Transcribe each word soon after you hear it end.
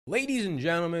Ladies and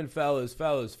gentlemen, fellas,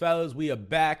 we are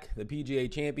back. The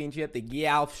PGA Championship, the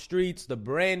Golf Streets, the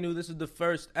brand new, this is the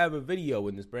first ever video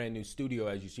in this brand new studio,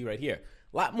 as you see right here.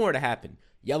 A lot more to happen.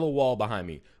 Yellow wall behind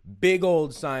me. Big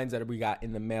old signs that we got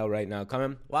in the mail right now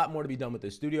coming. A lot more to be done with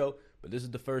this studio, but this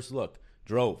is the first look.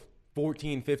 Drove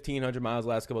 1,500 miles the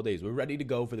last couple of days. We're ready to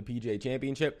go for the PGA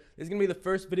Championship. This is going to be the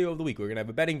first video of the week. We're going to have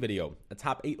a betting video. A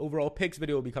top 8 overall picks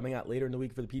video will be coming out later in the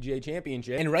week for the PGA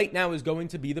Championship. And right now is going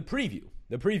to be the preview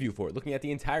for it. Looking at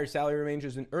the entire salary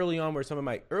ranges and early on where some of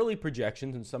my early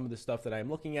projections and some of the stuff that I'm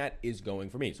looking at is going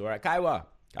for me. So we're at Kiowa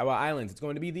Islands. It's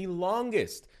going to be the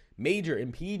longest major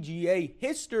in PGA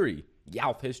history,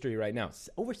 golf history right now.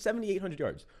 Over 7,800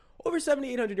 yards. Over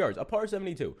 7,800 yards, a par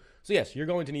 72. So yes, you're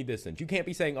going to need distance. You can't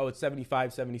be saying, oh, it's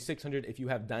 75, 7,600. If you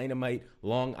have dynamite,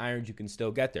 long irons, you can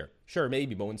still get there. Sure,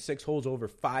 maybe, but when 6 holes over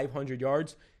 500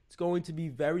 yards, it's going to be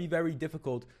very, very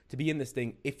difficult to be in this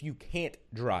thing if you can't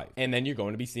drive. And then you're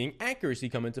going to be seeing accuracy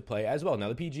come into play as well.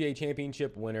 Now, the PGA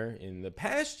Championship winner in the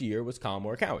past year was Collin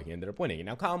Morikawa. He ended up winning. And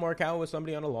now Collin Morikawa was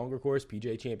somebody on a longer course,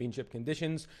 PGA Championship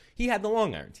conditions. He had the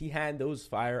long irons. He had those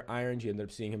fire irons. You ended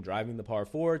up seeing him driving the par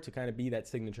 4 to kind of be that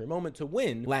signature moment to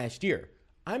win last year.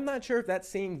 I'm not sure if that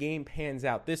same game pans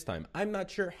out this time. I'm not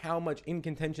sure how much in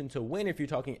contention to win if you're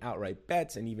talking outright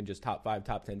bets and even just top 5,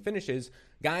 top 10 finishes.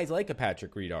 Guys like a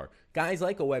Patrick Reed are. Guys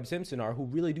like a Webb Simpson are who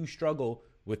really do struggle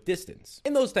with distance.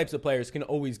 And those types of players can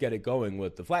always get it going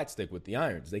with the flat stick, with the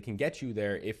irons. They can get you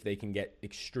there if they can get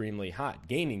extremely hot,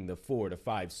 gaining the 4 to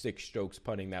 5, 6 strokes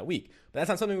putting that week. But that's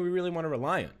not something we really want to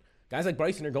rely on. Guys like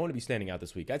Bryson are going to be standing out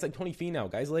this week. Guys like Tony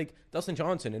Finau, guys like Dustin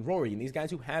Johnson and Rory, and these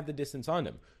guys who have the distance on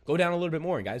them. Go down a little bit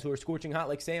more, and guys who are scorching hot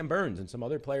like Sam Burns and some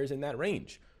other players in that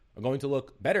range are going to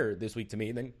look better this week to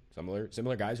me than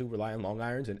similar guys who rely on long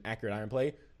irons and accurate iron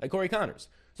play like Corey Connors.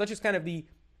 So that's just kind of the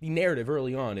narrative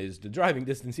early on is the driving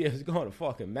distance here is going to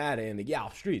fucking matter in the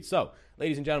Golf Streets. So,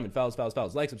 ladies and gentlemen, fellas,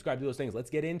 like, subscribe, do those things. Let's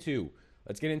get into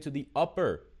the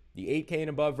 8K and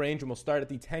above range, and we'll start at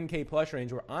the 10K plus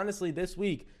range, where honestly this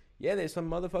week, yeah, there's some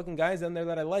motherfucking guys down there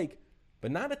that I like, but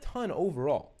not a ton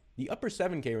overall. The upper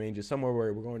 7K range is somewhere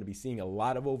where we're going to be seeing a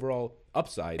lot of overall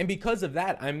upside. And because of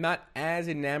that, I'm not as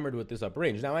enamored with this upper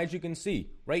range. Now, as you can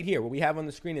see, right here, what we have on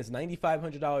the screen is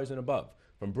 $9,500 and above.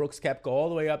 From Brooks Koepka all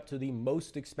the way up to the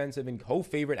most expensive and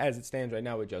co-favorite as it stands right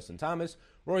now with Justin Thomas.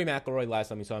 Rory McIlroy, last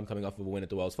time we saw him coming off of a win at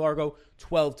the Wells Fargo,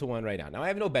 12-1 right now. Now, I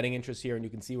have no betting interest here, and you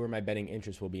can see where my betting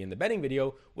interest will be in the betting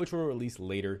video, which will release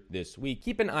later this week.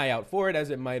 Keep an eye out for it, as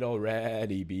it might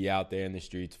already be out there in the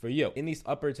streets for you. In these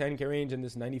upper 10K range and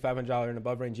this $9,500 and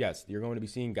above range, yes, you're going to be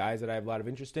seeing guys that I have a lot of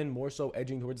interest in, more so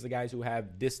edging towards the guys who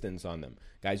have distance on them,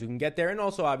 guys who can get there, and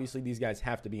also, obviously, these guys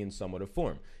have to be in somewhat of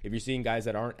form. If you're seeing guys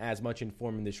that aren't as much in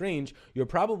form in this range, you're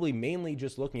probably mainly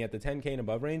just looking at the 10K and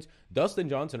above range. Dustin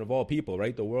Johnson, of all people,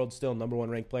 right, the world's still number 1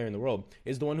 ranked player in the world,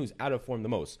 is the one who's out of form the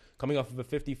most, coming off of a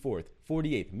 54th,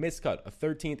 48th, miscut, a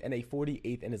 13th, and a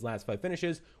 48th in his last 5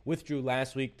 finishes, withdrew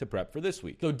last week to prep for this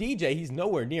week. So DJ, he's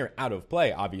nowhere near out of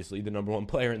play, obviously the number 1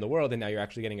 player in the world, and now you're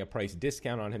actually getting a price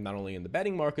discount on him, not only in the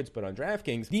betting markets, but on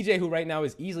DraftKings. DJ, who right now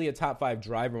is easily a top 5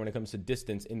 driver when it comes to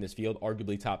distance in this field,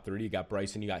 arguably top 30. You got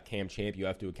Bryson, you got Cam Champ you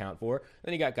have to account for.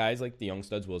 Then you got guys like the young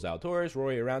studs, Will Zalatoris,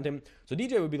 Rory around him. So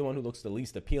DJ would be the one who looks the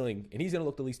least appealing, and he's going to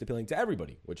look the least appealing to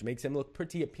everybody, which makes him look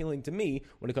pretty appealing to me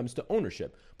when it comes to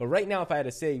ownership. But right now, if I had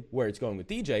to say where it's going with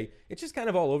DJ, it's just kind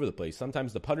of all over the place.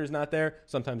 Sometimes the putter's not there,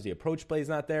 sometimes the approach play's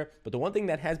not there, but the one thing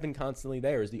that has been constantly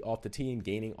there is the off the tee and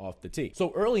gaining off the tee.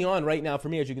 So early on right now for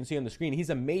me, as you can see on the screen, he's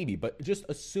a maybe, but just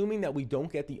assuming that we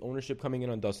don't get the ownership coming in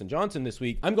on Dustin Johnson this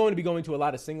week, I'm going to be going to a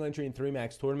lot of single entry and 3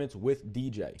 max tournaments with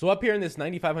DJ. So up here in this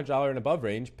 $9,500 and above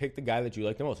range, pick the guy that you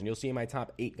like the most, and you'll see in my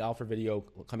top 8 golfer video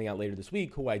coming out later this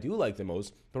week who I do like the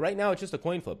most. But right now it's just a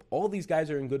coin flip. All these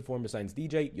guys are in good form besides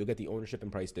DJ. You'll get the ownership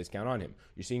and price discount on him.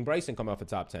 You're seeing Bryson come off a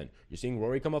top 10. You're seeing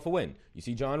Rory come off a win. You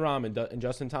see Jon Rahm and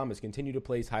Justin Thomas continue to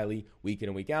place highly week in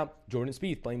and week out. Jordan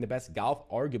Spieth playing the best golf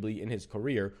arguably in his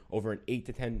career over an 8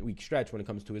 to 10 week stretch when it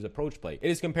comes to his approach play. It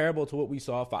is comparable to what we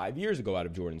saw 5 years ago out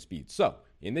of Jordan Spieth. So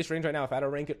in this range right now, if I had to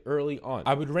rank it early on,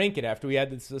 I would rank it after we had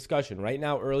this discussion. Right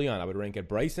now, early on, I would rank it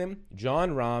Bryson,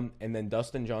 Jon Rahm, and then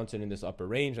Dustin Johnson in this upper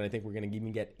range. And I think we're going to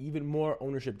even get even more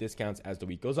ownership discounts as the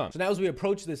week goes on. So now as we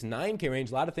approach this 9K range,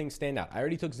 a lot of things stand out. I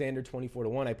already took Xander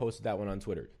 24-1. I posted that one on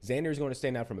Twitter. Xander is going to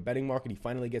stand out from a betting market. He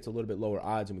finally gets a little bit lower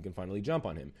odds and we can finally jump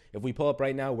on him. If we pull up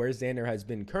right now where Xander has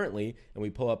been currently and we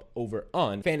pull up over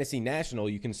on Fantasy National,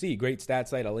 you can see great stat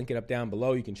site. I'll link it up down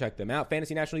below. You can check them out.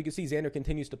 Fantasy National, you can see Xander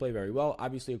continues to play very well. Obviously,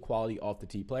 obviously a quality off the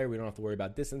tee player. We don't have to worry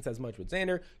about distance as much with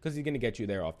Xander because he's going to get you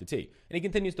there off the tee. And he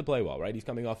continues to play well, right? He's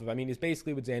coming off of, he's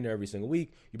basically with Xander every single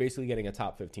week. You're basically getting a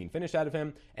top 15 finish out of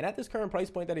him. And at this current price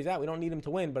point that he's at, we don't need him to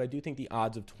win, but I do think the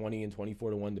odds of 20 and 24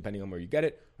 to 1, depending on where you get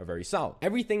it, are very solid.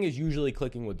 Everything is usually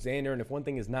clicking with Xander, and if one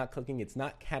thing is not clicking, it's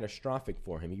not catastrophic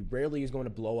for him. He rarely is going to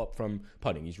blow up from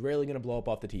putting. He's rarely going to blow up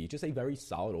off the tee. He's just a very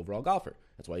solid overall golfer.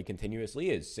 That's why he continuously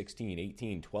is 16,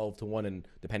 18, 12 to 1, and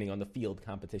depending on the field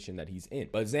competition that he's in.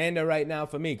 But Xander right now,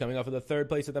 for me, coming off of the third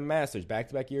place at the Masters,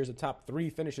 back-to-back years of top 3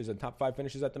 finishes and top 5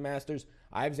 finishes at the Masters,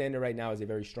 I have Xander right now as a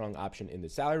very strong option in the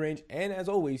salary range, and as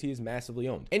always, he is massively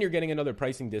owned. And you're getting another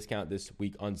pricing discount this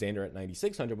week on Xander at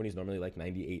 $9,600 when he's normally like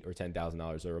 $98,000 or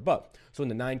 $10,000 or above. So in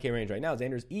the 9K range right now,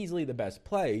 Xander is easily the best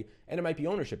play, and it might be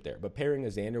ownership there. But pairing a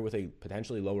Xander with a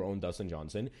potentially lower owned Dustin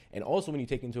Johnson, and also when you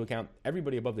take into account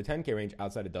everybody above the 10K range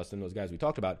outside of Dustin, those guys we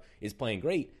talked about, is playing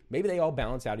great, maybe they all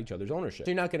balance out each other's ownership.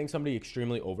 So you're not getting somebody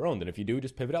extremely over-owned, and if you do,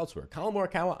 just pivot elsewhere. Collin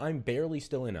Morikawa, I'm barely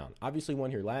still in on. Obviously won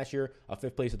here last year, a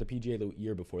 5th place at the PGA the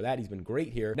year before that. He's been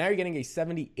great here. Now you're getting a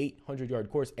 7,800-yard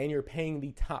course, and you're paying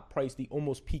the top price, the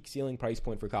almost peak ceiling price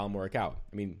point for Collin Morikawa.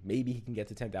 Maybe he can get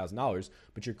to $10,000,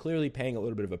 but you're clearly paying a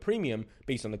little bit of a premium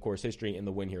based on the course history and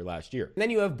the win here last year. And then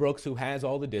you have Brooks, who has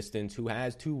all the distance, who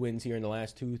has 2 wins here in the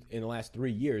last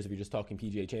 3 years. If you're just talking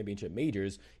PGA Championship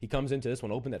majors, he comes into this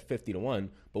one open at 50 to 1.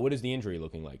 But what is the injury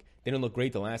looking like? Didn't look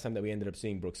great the last time that we ended up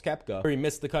seeing Brooks Koepka, where he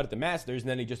missed the cut at the Masters, and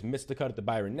then he just missed the cut at the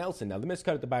Byron Nelson. Now, the missed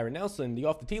cut at the Byron Nelson, the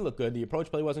off the tee looked good, the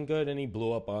approach play wasn't good, and he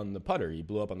blew up on the putter. He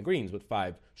blew up on the greens with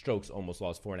 5 strokes, almost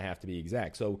lost 4.5 to be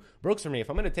exact. So Brooks, for me, if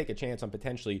I'm going to take a chance on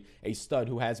potentially a stud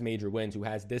who has major wins, who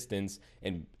has distance,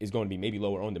 and is going to be maybe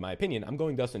lower owned in my opinion, I'm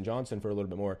going Dustin Johnson for a little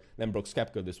bit more than Brooks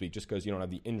Koepka this week, just because you don't have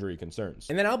the injury concerns.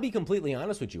 And then I'll be completely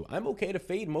honest with you, I'm okay to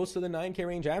fade most of the 9K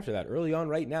range after that, early on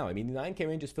right now. The 9K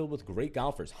range is filled with great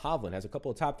golfers. Hovland has a couple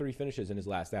of top 3 finishes in his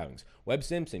last outings. Webb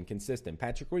Simpson, consistent.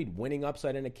 Patrick Reed, winning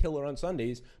upside and a killer on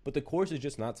Sundays, but the course is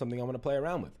just not something I want to play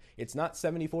around with. It's not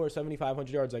 74 or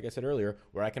 7,500 yards, like I said earlier,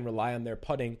 where I can rely on their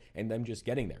putting and them just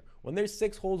getting there. When there's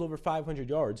 6 holes over 500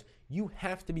 yards, you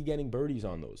have to be getting birdies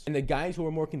on those. And the guys who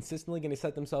are more consistently going to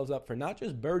set themselves up for not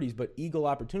just birdies, but eagle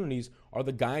opportunities are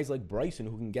the guys like Bryson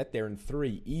who can get there in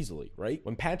 3 easily, right?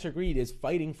 When Patrick Reed is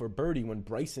fighting for birdie, when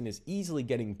Bryson is easily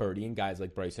getting birdie, and guys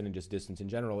like Bryson and just distance in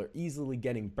general are easily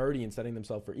getting birdie and setting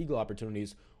themselves for eagle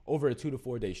opportunities over a 2 to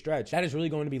 4 day stretch, that is really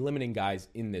going to be limiting guys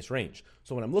in this range.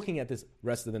 So when I'm looking at this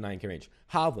rest of the 9K range,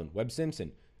 Hovland, Webb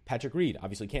Simpson, Patrick Reed,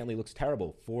 obviously Cantley looks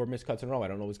terrible. 4 missed cuts in a row. I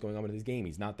don't know what's going on with his game.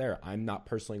 He's not there. I'm not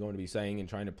personally going to be saying and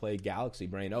trying to play galaxy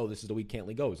brain, oh, this is the week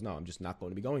Cantley goes. No, I'm just not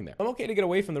going to be going there. I'm okay to get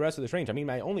away from the rest of this range.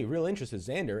 My only real interest is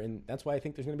Xander, and that's why I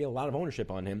think there's going to be a lot of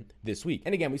ownership on him this week.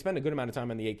 And again, we spend a good amount of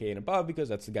time on the 8K and above because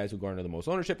that's the guys who garner the most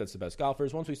ownership. That's the best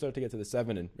golfers. Once we start to get to the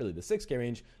 7 and really the 6K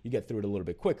range, you get through it a little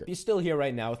bit quicker. If you're still here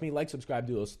right now with me, like, subscribe,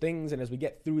 do those things. And as we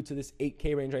get through to this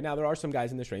 8K range right now, there are some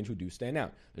guys in this range who do stand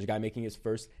out. There's a guy making his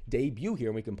first debut here,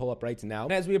 and we can pull up right to now.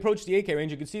 And as we approach the 8K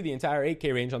range, you can see the entire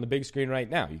 8K range on the big screen right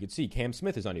now. You can see Cam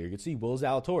Smith is on here. You can see Will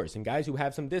Zalatoris and guys who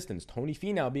have some distance. Tony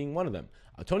Finau being one of them.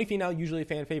 Tony Finau usually a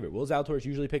fan favorite. Will Zalatoris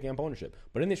usually picking up ownership.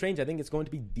 But in this range, I think it's going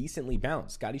to be decently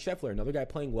balanced. Scotty Scheffler, another guy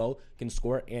playing well, can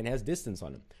score and has distance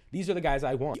on him. These are the guys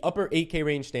I want. The upper 8K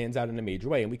range stands out in a major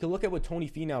way, and we can look at what Tony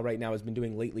Finau right now has been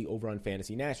doing lately over on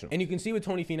Fantasy National. And you can see what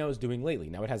Tony Finau is doing lately.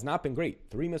 Now, it has not been great.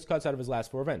 3 missed cuts out of his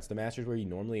last 4 events. The Masters, where he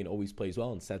normally and always plays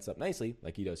well and sets up nicely,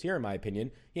 like he does here in my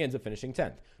opinion, he ends up finishing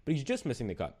 10th. But he's just missing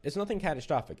the cut. It's nothing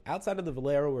catastrophic. Outside of the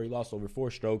Valero, where he lost over 4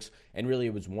 strokes, and really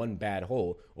it was 1 bad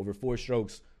hole, over 4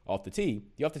 strokes off the tee,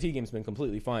 the off the tee game's been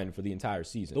completely fine for the entire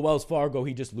season. The Wells Fargo,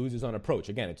 he just loses on approach.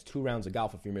 Again, it's 2 rounds of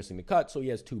golf if you're missing the cut, so he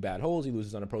has 2 bad holes. He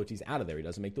loses on approach. He's out of there. He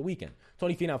doesn't make the weekend.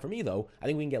 Tony Finau, for me, though, I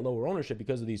think we can get lower ownership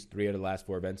because of these 3 out of the last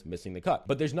 4 events missing the cut.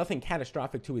 But there's nothing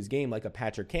catastrophic to his game like a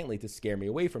Patrick Cantley to scare me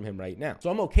away from him right now. So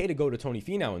I'm okay to go to Tony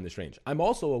Finau in this range. I'm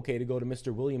also okay to go to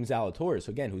Mr. William Zalatoris,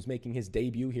 again, who's making his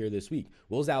debut here this week.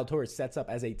 Will Zalatoris sets up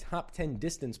as a top 10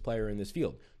 distance player in this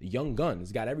field. The young gun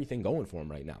has got everything going for him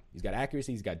right now. He's got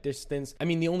accuracy. He's got distance.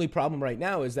 The only problem right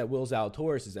now is that Will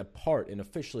Zalatoris is a part and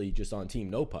officially just on Team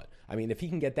No Putt. If he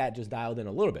can get that just dialed in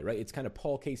a little bit, right? It's kind of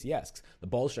Paul Casey-esque. The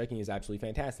ball striking is absolutely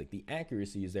fantastic. The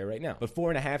accuracy is there right now. But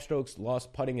 4.5 strokes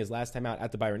lost putting his last time out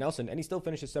at the Byron Nelson, and he still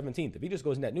finishes 17th. If he just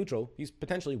goes net neutral, he's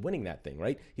potentially winning that thing,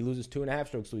 right? He loses 2.5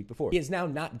 strokes the week before. He has now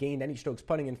not gained any strokes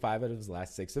putting in 5 out of his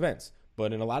last 6 events.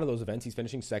 But in a lot of those events, he's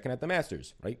finishing second at the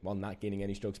Masters, right? While not gaining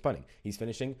any strokes putting. He's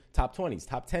finishing top 20s,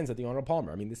 top 10s at the Arnold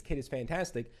Palmer. I mean, this kid is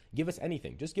fantastic. Give us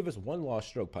anything. Just give us one lost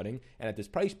stroke putting. And at this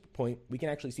price point, we can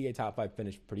actually see a top 5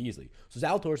 finish pretty easily. So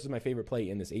Zalatoris is my favorite play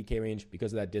in this 8K range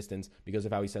because of that distance, because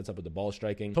of how he sets up with the ball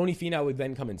striking. Tony Finau would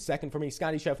then come in second for me.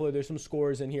 Scotty Scheffler, there's some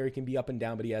scores in here. He can be up and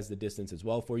down, but he has the distance as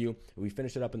well for you. We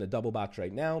finish it up in the double box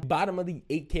right now. Bottom of the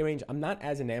 8K range, I'm not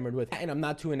as enamored with, and I'm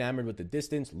not too enamored with the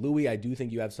distance. Louis, I do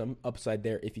think you have some upside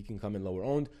there if you can come in lower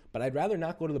owned, but I'd rather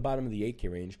not go to the bottom of the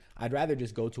 8K range. I'd rather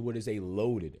just go to what is a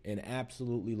loaded and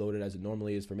absolutely loaded, as it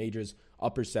normally is for majors,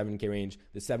 upper 7K range,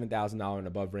 the $7,000 and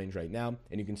above range right now.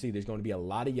 And you can see there's going to be a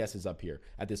lot of yeses up here.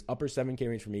 At this upper 7K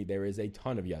range for me, there is a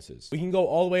ton of yeses. We can go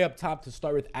all the way up top to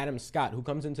start with Adam Scott, who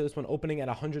comes into this one opening at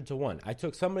 100 to 1. I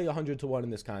took somebody 100 to 1 in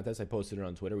this contest. I posted it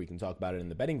on Twitter. We can talk about it in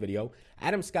the betting video.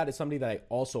 Adam Scott is somebody that I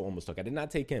also almost took. I did not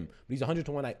take him, but he's 100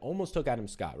 to 1. I almost took Adam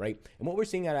Scott, right? And what we're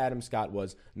seeing out of Adam Scott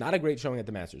was not a great showing at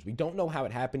the Masters. We don't know how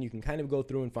it happened. You can kind of go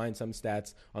through and find some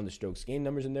stats on the strokes gained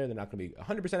numbers in there. They're not going to be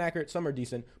 100% accurate. Some are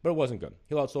decent, but it wasn't good.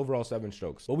 He lost overall 7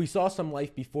 strokes. But we saw some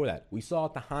life before that. We saw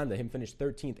at the Honda, him finish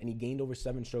 13th, and he gained over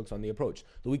 7 strokes on the approach.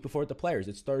 The week before at the Players,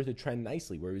 it started to trend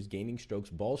nicely, where he was gaining strokes,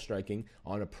 ball striking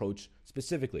on approach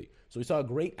specifically. So we saw a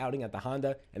great outing at the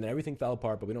Honda, and then everything fell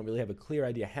apart, but we don't really have a clear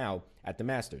idea how at the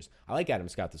Masters. I like Adam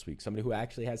Scott this week, somebody who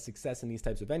actually has success in these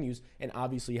types of venues and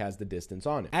obviously has the distance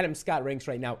on it. Adam Scott ranks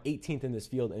right now 18th in this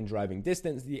field in driving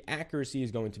distance. The accuracy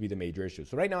is going to be the major issue.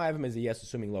 So right now I have him as a yes,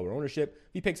 assuming lower ownership.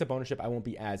 If he picks up ownership, I won't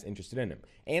be as interested in him.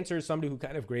 Answer is somebody who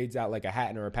kind of grades out like a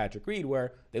Hatton or a Patrick Reed,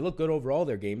 where they look good over all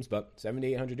their games, but 700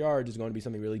 to 800 yards is going to be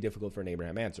something really difficult for an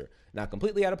Abraham Answer. Not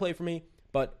completely out of play for me,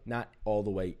 but not all the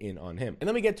way in on him. And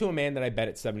then we get to a man that I bet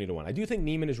at 70 to 1. I do think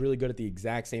Neiman is really good at the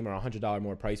exact same or $100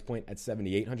 more price point at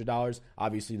 $7,800.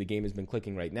 Obviously, the game has been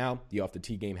clicking right now. The off the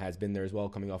tee game has been there as well,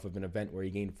 coming off of an event where he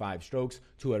gained 5 strokes,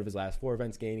 2 out of his last 4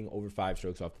 events gaining over 5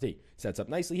 strokes off the tee. Sets up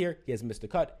nicely here. He has missed a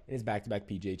cut in his back-to-back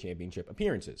PGA Championship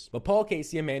appearances. But Paul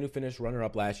Casey, a man who finished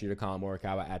runner-up last year to Colin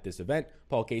Morikawa at this event,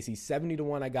 Paul Casey, 70 to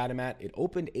 1 I got him at. It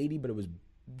opened 80, but it was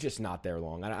just not there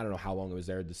long. I don't know how long it was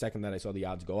there. The second that I saw the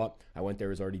odds go up, I went there,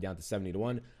 it was already down to 70 to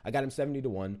 1. I got him 70 to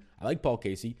 1. I like Paul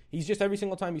Casey. He's just every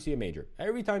single time you see a major.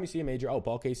 Every time you see a major, oh,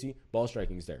 Paul Casey, ball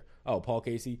striking is there. Oh, Paul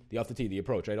Casey, the off the tee, the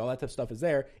approach, right? All that type of stuff is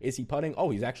there. Is he putting?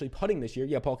 Oh, he's actually putting this year.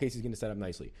 Yeah, Paul Casey's going to set up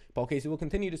nicely. Paul Casey will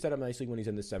continue to set up nicely when he's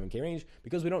in the 7K range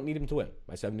because we don't need him to win.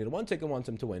 My 70 to 1 ticket wants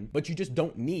him to win, but you just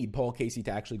don't need Paul Casey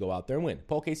to actually go out there and win.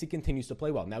 Paul Casey continues to play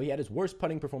well. Now, he had his worst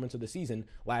putting performance of the season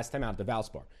last time out at the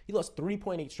Valspar. He lost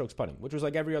 3.8 strokes putting, which was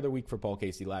like every other week for Paul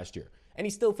Casey last year. And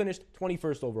he still finished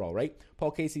 21st overall, right?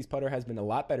 Paul Casey's putter has been a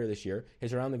lot better this year.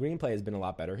 His around the green play has been a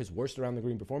lot better. His worst around the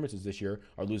green performances this year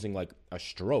are losing like a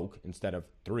stroke instead of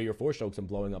 3 or 4 strokes and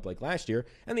blowing up like last year.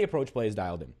 And the approach play is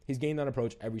dialed in. He's gained on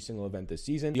approach every single event this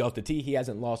season. The off the tee, he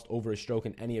hasn't lost over a stroke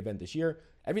in any event this year.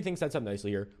 Everything sets up nicely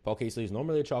here. Paul Casey is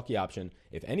normally a chalky option.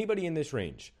 If anybody in this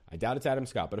range, I doubt it's Adam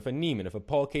Scott, but if a Neiman, if a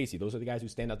Paul Casey, those are the guys who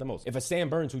stand out the most. If a Sam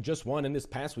Burns, who just won in this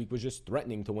past week, was just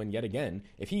threatening to win yet again,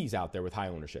 if he's out there with high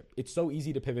ownership, it's so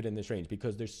easy to pivot in this range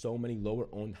because there's so many lower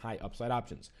owned high upside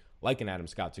options, like an Adam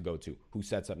Scott to go to, who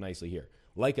sets up nicely here.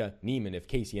 Like a Neiman if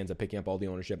Casey ends up picking up all the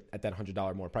ownership at that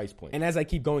 $100 more price point. And as I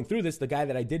keep going through this, the guy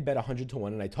that I did bet 100 to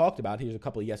 1 and I talked about, here's a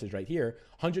couple of yeses right here,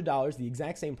 $100, the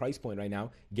exact same price point right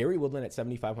now, Gary Woodland at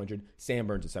 $7,500, Sam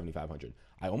Burns at $7,500.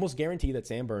 I almost guarantee that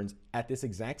Sam Burns at this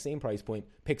exact same price point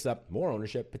picks up more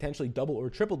ownership, potentially double or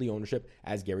triple the ownership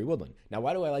as Gary Woodland. Now,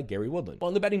 why do I like Gary Woodland? Well,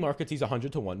 in the betting markets, he's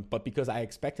 100 to 1, but because I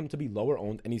expect him to be lower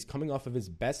owned and he's coming off of his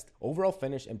best overall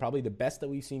finish and probably the best that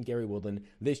we've seen Gary Woodland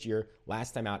this year,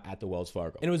 last time out at the Wells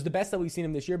Fargo. And it was the best that we've seen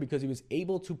him this year because he was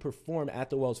able to perform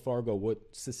at the Wells Fargo with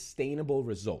sustainable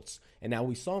results. And now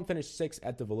we saw him finish 6th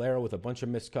at the Valero with a bunch of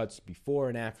missed cuts before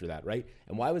and after that, right?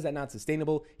 And why was that not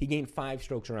sustainable? He gained 5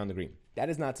 strokes around the green. That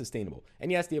is not sustainable.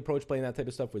 And yes, the approach play and that type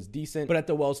of stuff was decent, but at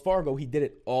the Wells Fargo, he did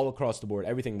it all across the board.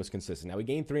 Everything was consistent. Now, he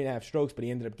gained 3.5 strokes, but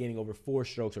he ended up gaining over 4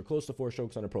 strokes or close to 4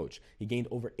 strokes on approach. He gained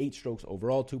over 8 strokes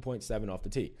overall, 2.7 off the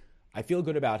tee. I feel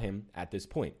good about him at this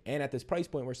point and at this price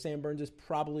point where Sam Burns is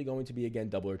probably going to be, again,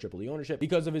 double or triple the ownership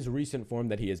because of his recent form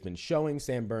that he has been showing.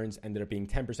 Sam Burns ended up being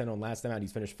 10% on last time out.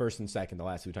 He's finished 1st and 2nd the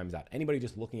last 2 times out. Anybody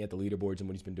just looking at the leaderboards and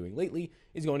what he's been doing lately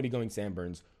is going to be going Sam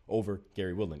Burns over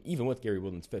Gary Woodland. Even with Gary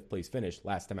Woodland's 5th place finish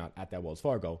last time out at that Wells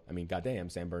Fargo, I mean, goddamn,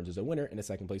 Sam Burns is a winner in a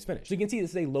 2nd place finish. So you can see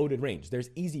this is a loaded range. There's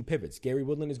easy pivots. Gary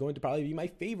Woodland is going to probably be my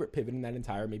favorite pivot in that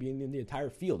entire, maybe in the entire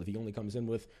field if he only comes in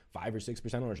with 5 or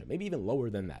 6% ownership, maybe even lower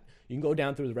than that. You can go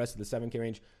down through the rest of the 7K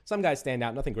range. Some guys stand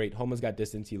out, nothing great. Homa's got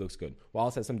distance, he looks good.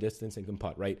 Wallace has some distance and can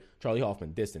putt, right? Charlie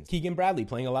Hoffman, distance. Keegan Bradley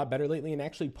playing a lot better lately and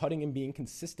actually putting and being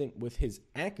consistent with his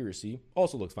accuracy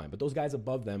also looks fine. But those guys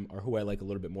above them are who I like a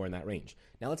little bit more in that range.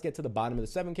 Now let's get to the bottom of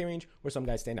the 7K range where some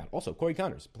guys stand out. Also, Corey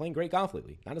Connors playing great golf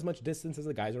lately. Not as much distance as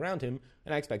the guys around him,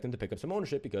 and I expect him to pick up some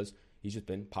ownership because he's just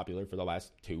been popular for the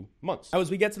last 2 months. Now,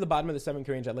 as we get to the bottom of the 7K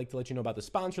range, I'd like to let you know about the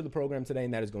sponsor of the program today,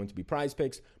 and that is going to be Prize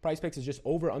Picks. Prize Picks is just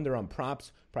over-under on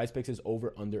props. Prize Picks is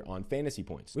over-under on fantasy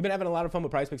points. We've been having a lot of fun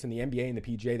with Prize Picks in the NBA and the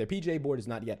PGA. Their PGA board is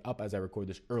not yet up as I record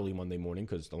this early Monday morning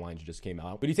because the lines just came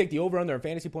out. But you take the over-under on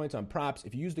fantasy points on props.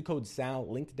 If you use the code SAL,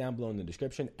 linked down below in the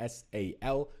description,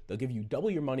 SAL, they'll give you double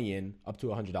your money in up to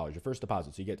 $100, your first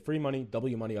deposit. So you get free money, double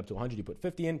your money up to $100. You put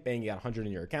 50 in, bang, you got 100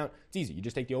 in your account. It's easy. You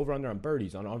just take the over-under on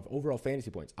birdies, on overall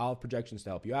fantasy points. I'll have projections to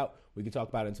help you out. We can talk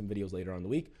about it in some videos later on in the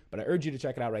week, but I urge you to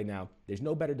check it out right now. There's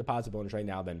no better deposit bonus right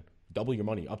now than double your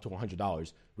money up to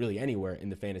 $100 really anywhere in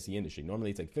the fantasy industry. Normally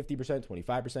it's like 50%,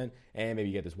 25%, and maybe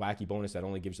you get this wacky bonus that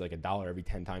only gives you like $1 every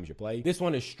 10 times you play. This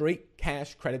one is straight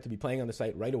cash credit to be playing on the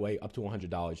site right away up to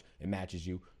 $100. It matches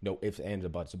you. No ifs, ands, or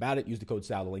buts about it. Use the code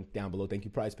SAL, the link down below. Thank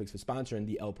you, Prize Picks, for sponsoring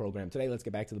the L program today. Let's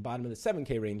get back to the bottom of the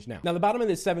 7K range now. Now, the bottom of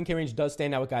this 7K range does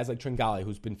stand out with guys like Tringale,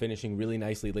 who's been finishing really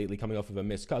nicely lately, coming off of a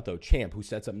missed cut, though. Champ, who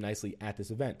sets up nicely at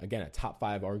this event. Again, a top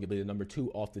 5, arguably the number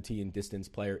 2 off the tee and distance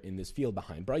player in this field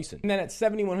behind Bryson. And then at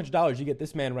 $7,100, you get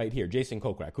this man right here, Jason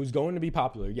Kokrak, who's going to be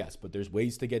popular, yes, but there's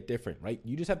ways to get different, right?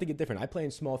 You just have to get different. I play in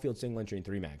small field single entry and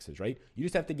 3 maxes, right? You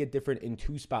just have to get different in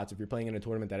 2 spots if you're playing in a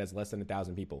tournament that has less than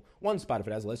 1,000 people. 1 spot if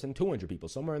it has less than 200 people,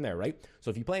 somewhere in there, right? So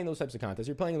if you play in those types of contests,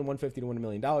 you're playing in the $150 to win $1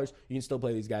 million, you can still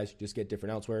play these guys, just get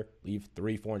different elsewhere, leave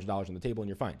 $300-$400 on the table, and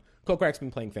you're fine. Kokrak's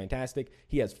been playing fantastic.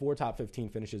 He has 4 top 15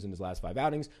 finishes in his last 5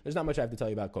 outings. There's not much I have to tell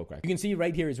you about Kokrak. You can see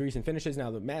right here his recent finishes.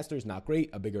 Now, the Masters, not great,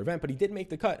 a bigger event, but he did make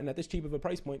the cut, and at this cheap of a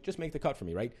price point, just make the cut for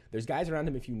me, right? There's guys around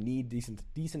him if you need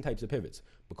decent types of pivots.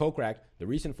 But Kokrak, the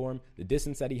recent form, the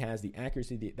distance that he has, the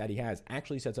accuracy that he has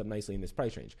actually sets up nicely in this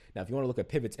price range. Now, if you want to look at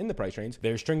pivots in the price range,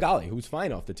 there's Tringale, who's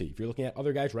fine off the tee. If you're looking at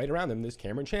other guys right around him, there's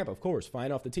Cameron Champ, of course,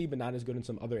 fine off the tee, but not as good in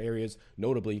some other areas,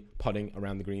 notably putting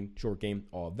around the green, short game,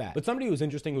 all of that. But somebody who's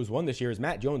interesting who's won this year is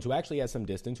Matt Jones, who actually has some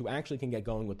distance, who actually can get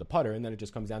going with the putter, and then it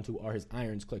just comes down to are his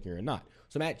irons clicking or not.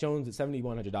 So Matt Jones at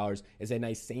 $7,100 is a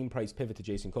nice same price pivot to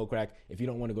Jason Kokrak if you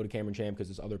don't want to go to Cameron Champ because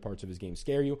there's other parts of his game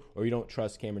scare you, or you don't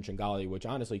trust Cameron Tringale, which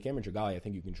honestly, Cameron Tringale, I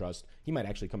think you can trust. He might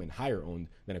actually come in higher owned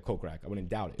than a Kokrak. I wouldn't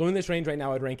doubt it. So in this range right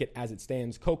now, I'd rank it as it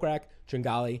stands: Kokrak,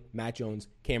 Tringale, Matt Jones,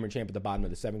 Cameron Champ at the bottom of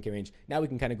the 7K range. Now we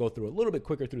can kind of go through a little bit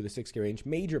quicker through the 6K range.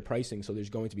 Major pricing, so there's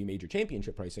going to be major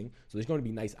championship pricing. So there's going to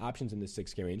be nice options in this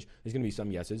 6K range. There's going to be some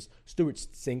yeses. Stuart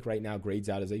Sink right now grades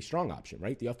out as a strong option,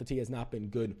 right? The off the tee has not been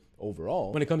good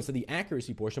overall when it comes to the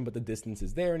accuracy portion, but the distance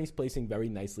is there, and he's placing very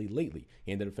nicely lately.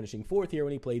 He ended up finishing 4th here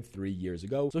when he played 3 years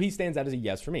ago, so he stands out as a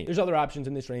yes for me. There's other options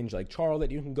in this range like Charles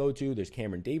that you can go to. There's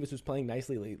Cameron Davis, who's playing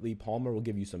nicely lately. Palmer will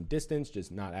give you some distance,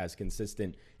 just not as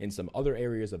consistent in some other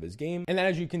areas of his game. And then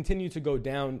as you continue to go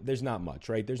down, there's not much,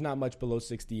 right? There's not much below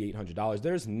 $6,800.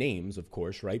 There's names, of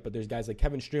course, right? But there's guys like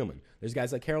Kevin Streelman. There's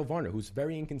guys like Harold Varner, who's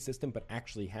very inconsistent, but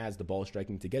actually has the ball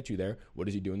striking to get you there. What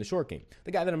does he do in the short game?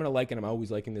 The guy that I'm going to like, and I'm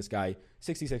always liking this guy,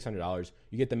 $6,600.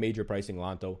 You get the major pricing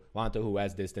Lanto, who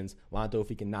has distance. Lanto, if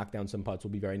he can knock down some putts,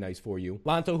 will be very nice for you.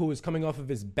 Lanto, who is coming off of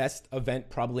his best event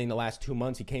probably in the last 2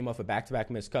 months. He came off of back-to-back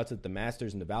missed cuts at the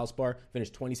Masters and the Valspar,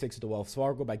 finished 26th at the Wells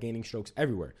Fargo by gaining strokes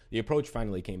everywhere. The approach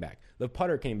finally came back. The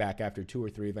putter came back after 2 or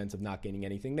 3 events of not gaining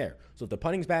anything there. So if the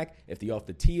putting's back, if the off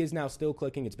the tee is now still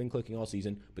clicking, it's been clicking all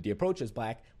season, but the approach is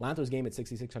black, Lanto's game at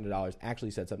 $6,600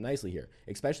 actually sets up nicely here,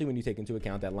 especially when you take into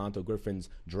account that Lanto Griffin's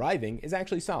driving is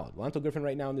actually solid. Lanto Griffin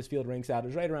right now in this field ranks out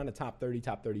as right around a top 30,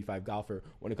 top 35 golfer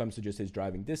when it comes to just his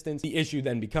driving distance. The issue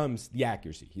then becomes the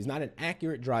accuracy. He's not an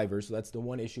accurate driver, so that's the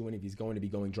one issue when if he's going to be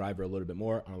going driver a little bit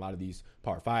more on a lot of these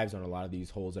par 5s, on a lot of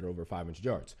these holes that are over 500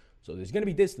 yards. So there's going to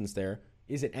be distance there.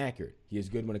 Is it accurate? He is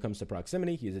good when it comes to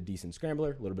proximity. He is a decent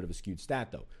scrambler, a little bit of a skewed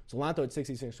stat though. So Lanto at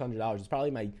 $6,600 is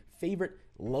probably my favorite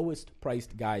lowest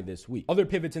priced guy this week. Other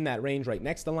pivots in that range right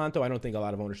next to Lanto, I don't think a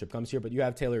lot of ownership comes here, but you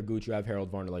have Taylor Gooch, you have Harold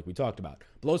Varner like we talked about.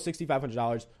 Below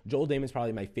 $6,500, Joel Damon's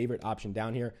probably my favorite option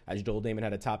down here, as Joel Damon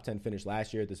had a top 10 finish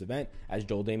last year at this event, as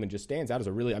Joel Damon just stands out as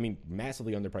a really,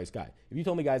 massively underpriced guy. If you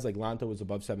told me guys like Lanto was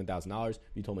above $7,000, if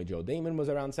you told me Joel Damon was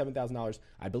around $7,000,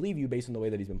 I believe you based on the way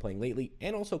that he's been playing lately,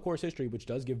 and also course history, which which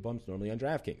does give bumps normally on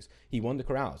DraftKings. He won the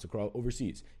Corrales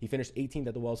overseas. He finished 18th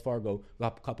at the Wells Fargo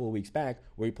a couple of weeks back,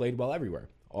 where he played well everywhere.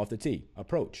 Off the tee,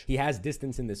 approach. He has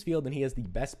distance in this field, and he has the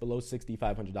best below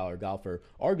 $6,500 golfer,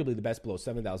 arguably the best below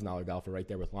 $7,000 golfer right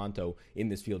there with Lanto in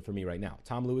this field for me right now.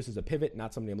 Tom Lewis is a pivot,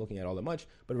 not somebody I'm looking at all that much,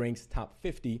 but ranks top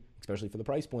 50, especially for the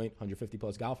price point, 150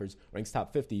 plus golfers, ranks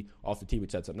top 50 off the tee,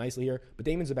 which sets up nicely here. But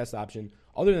Damon's the best option.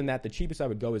 Other than that, the cheapest I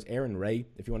would go is Aaron Ray,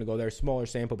 if you want to go there, smaller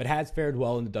sample, but has fared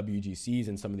well in the WGCs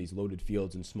and some of these loaded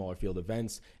fields and smaller field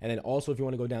events. And then also, if you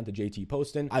want to go down to JT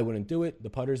Poston, I wouldn't do it. The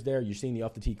putter's there. You're seeing the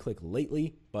off the tee click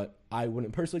lately, but I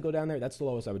wouldn't personally go down there. That's the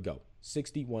lowest I would go.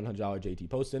 $6,100 JT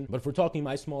Poston. But if we're talking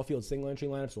my small field single entry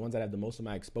lineups, the ones that have the most of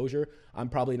my exposure, I'm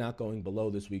probably not going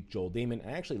below this week Joel Damon.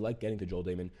 I actually like getting to Joel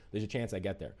Damon. There's a chance I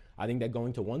get there. I think that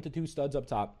going to 1 to 2 studs up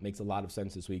top makes a lot of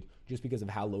sense this week just because of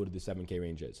how loaded the 7K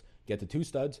range is. Get to 2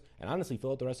 studs and honestly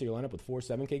fill out the rest of your lineup with 4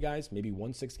 7K guys, maybe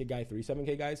 1 6K guy, 3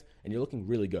 7K guys, and you're looking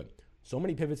really good. So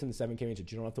many pivots in the 7K range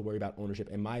that you don't have to worry about ownership,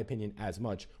 in my opinion, as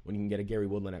much when you can get a Gary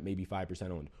Woodland at maybe 5%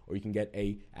 owned, or you can get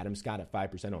a Adam Scott at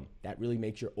 5% owned. That really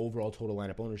makes your overall total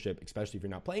lineup ownership, especially if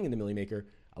you're not playing in the Millie Maker,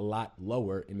 a lot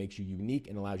lower. It makes you unique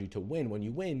and allows you to win. When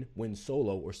you win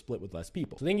solo or split with less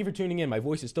people. So thank you for tuning in. My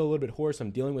voice is still a little bit hoarse.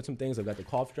 I'm dealing with some things. I've got the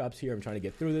cough drops here. I'm trying to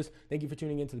get through this. Thank you for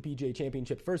tuning in to the PGA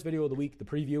Championship. First video of the week, the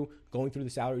preview, going through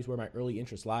the salaries where my early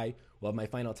interests lie. We'll have my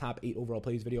final top 8 overall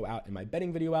plays video out and my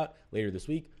betting video out later this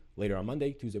week. Later on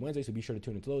Monday, Tuesday, Wednesday, so be sure to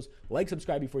tune into those. Like,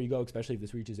 subscribe before you go, especially if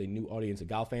this reaches a new audience of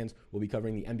golf fans. We'll be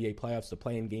covering the NBA playoffs. The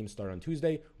play-in games start on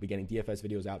Tuesday. We'll be getting DFS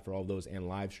videos out for all of those and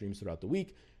live streams throughout the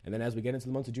week. And then as we get into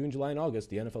the months of June, July, and August,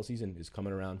 the NFL season is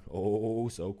coming around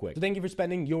so quick. So thank you for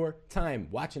spending your time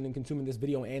watching and consuming this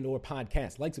video and or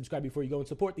podcast. Like, subscribe before you go, and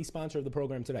support the sponsor of the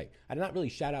program today. I did not really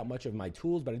shout out much of my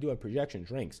tools, but I do have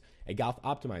projections, ranks, a golf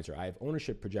optimizer. I have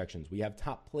ownership projections. We have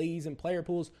top plays and player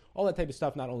pools, all that type of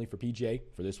stuff, not only for PGA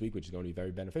for this week, which is going to be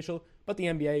very beneficial, but the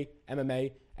NBA,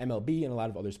 MMA, MLB, and a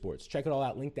lot of other sports. Check it all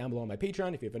out. Link down below on my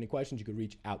Patreon. If you have any questions, you could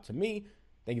reach out to me.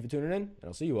 Thank you for tuning in, and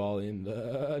I'll see you all in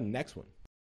the next one.